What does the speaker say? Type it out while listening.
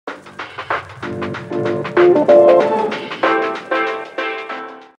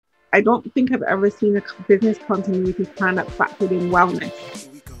I don't think I've ever seen a business continuity plan that factored in wellness.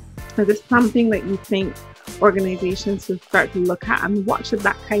 Is this something that you think organizations should start to look at, and what should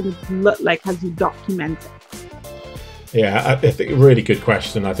that kind of look like as you document it? Yeah, I think a really good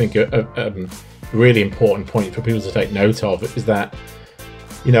question. I think a really important point for people to take note of is that,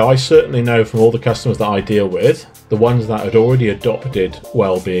 you know, I certainly know from all the customers that I deal with, the ones that had already adopted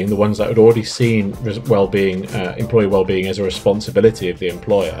well-being, the ones that had already seen well-being, employee well-being as a responsibility of the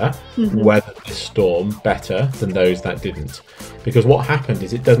employer, weathered this storm better than those that didn't. Because what happened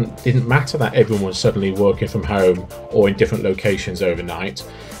is it didn't matter that everyone was suddenly working from home or in different locations overnight.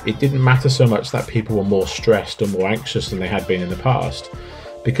 It didn't matter so much that people were more stressed or more anxious than they had been in the past,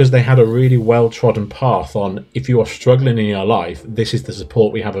 because they had a really well-trodden path on, if you are struggling in your life, this is the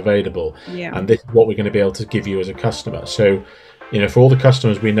support we have available, and this is what we're going to be able to give you as a customer. So, you know, for all the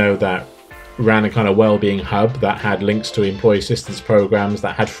customers we know that ran a kind of well-being hub that had links to employee assistance programs,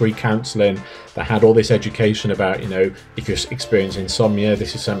 that had free counselling, that had all this education about, you know, if you're experiencing insomnia,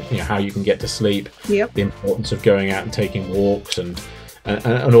 this is something, you know, how you can get to sleep, the importance of going out and taking walks, and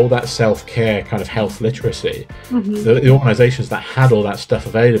all that self-care kind of health literacy. The organizations that had all that stuff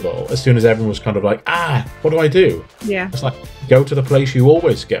available, as soon as everyone was kind of like, what do I do? It's like, go to the place you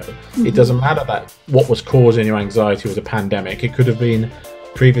always go. It doesn't matter that what was causing your anxiety was a pandemic. It could have been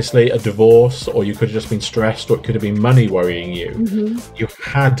previously a divorce, or you could have just been stressed, or it could have been money worrying you. You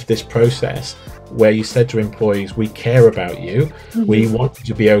had this process where you said to employees, we care about you, we want you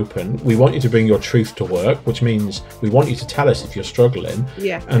to be open, we want you to bring your truth to work, which means we want you to tell us if you're struggling,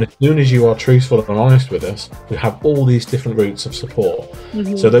 and as soon as you are truthful and honest with us, we have all these different routes of support.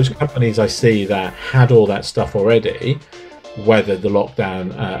 So those companies I see that had all that stuff already weathered the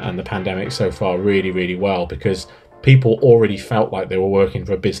lockdown and the pandemic so far really, really well, because people already felt like they were working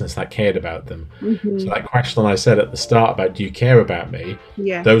for a business that cared about them. So that question I said at the start about, do you care about me?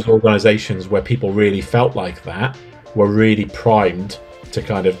 Those organizations where people really felt like that were really primed to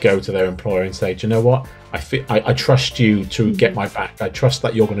kind of go to their employer and say, do you know what? I trust you to get my back. I trust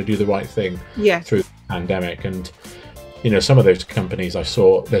that you're going to do the right thing through the pandemic. And, you know, some of those companies I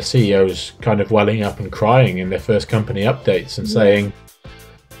saw, their CEOs kind of welling up and crying in their first company updates and saying,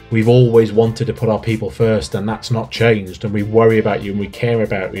 we've always wanted to put our people first, and that's not changed, and we worry about you and we care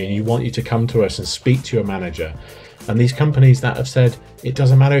about you, and you want you to come to us and speak to your manager. And these companies that have said, it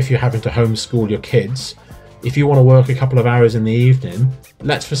doesn't matter if you're having to homeschool your kids, if you want to work a couple of hours in the evening,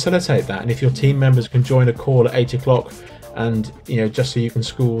 let's facilitate that. And if your team members can join a call at 8 o'clock and, you know, just so you can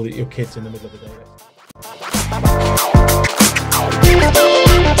school your kids in the middle of the day.